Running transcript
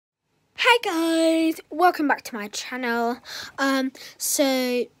Hi guys, welcome back to my channel.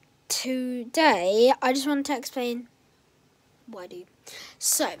 So today I just wanted to explain what I do.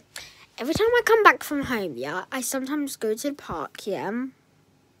 So every time I come back from home, I sometimes go to the park, and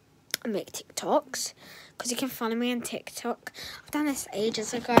make TikToks, because you can follow me on TikTok. I've done this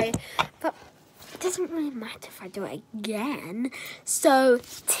ages ago, but it doesn't really matter if I do it again. So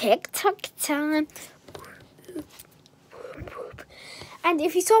TikTok time. And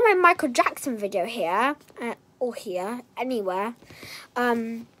if you saw my Michael Jackson video here, or here, anywhere,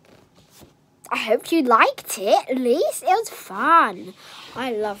 I hope you liked it, at least. It was fun.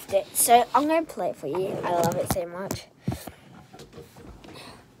 I loved it. So I'm going to play it for you. I love it so much.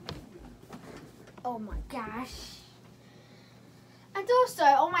 Oh my gosh. And also,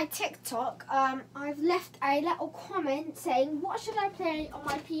 on my TikTok, I've left a little comment saying, what should I play on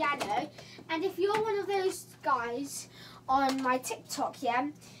my piano? And if you're one of those guys on my TikTok,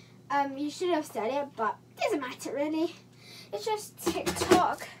 you should have said it, but it doesn't matter really. It's just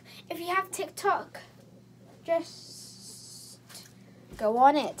TikTok. If you have TikTok, just go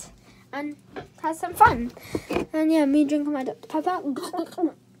on it and have some fun. And me drinking my Dr. Pepper.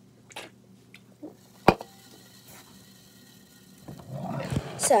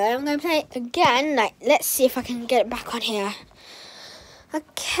 So I'm going to play it again. Let's see if I can get it back on here.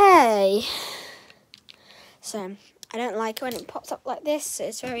 Okay. So I don't like it when it pops up like this. So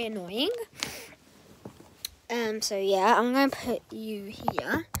it's very annoying. So yeah, I'm going to put you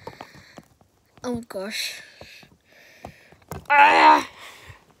here. Oh gosh. Ah!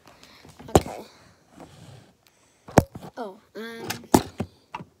 Okay. Oh.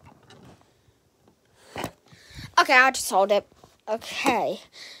 Okay, I'll just hold it. Okay,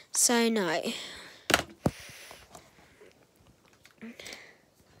 so no.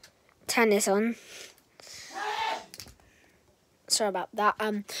 Turn this on. Sorry about that.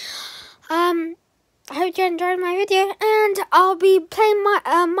 I hope you enjoyed my video, and I'll be playing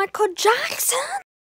my Michael Jackson.